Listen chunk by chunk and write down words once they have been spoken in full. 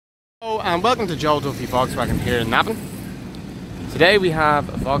Hello and welcome to Joe Duffy Volkswagen here in Navan. Today we have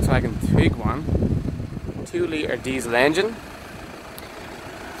a Volkswagen Tiguan 2-litre diesel engine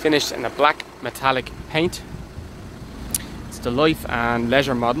finished in a black metallic paint. It's the life and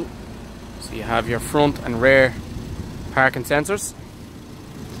leisure model, so you have your front and rear parking sensors,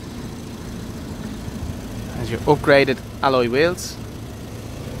 has your upgraded alloy wheels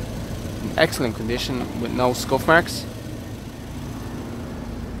in excellent condition with no scuff marks.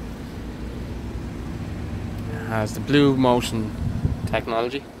 Has the Blue Motion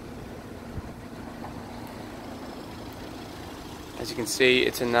technology. As you can see,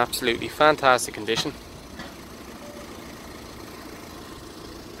 it's in absolutely fantastic condition.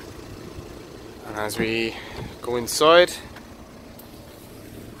 And as we go inside,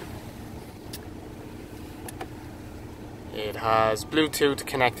 it has Bluetooth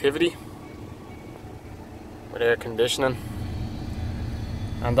connectivity with air conditioning,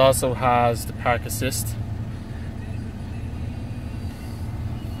 and also has the park assist.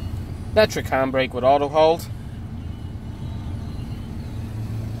 Electric handbrake with auto hold.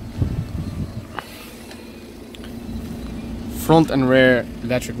 Front and rear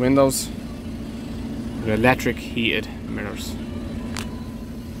electric windows with electric heated mirrors.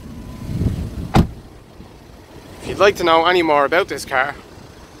 If you'd like to know any more about this car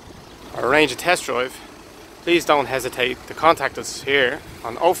or arrange a test drive, please don't hesitate to contact us here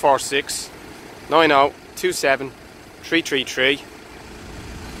on 046 90 27 333.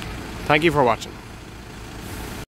 Thank you for watching.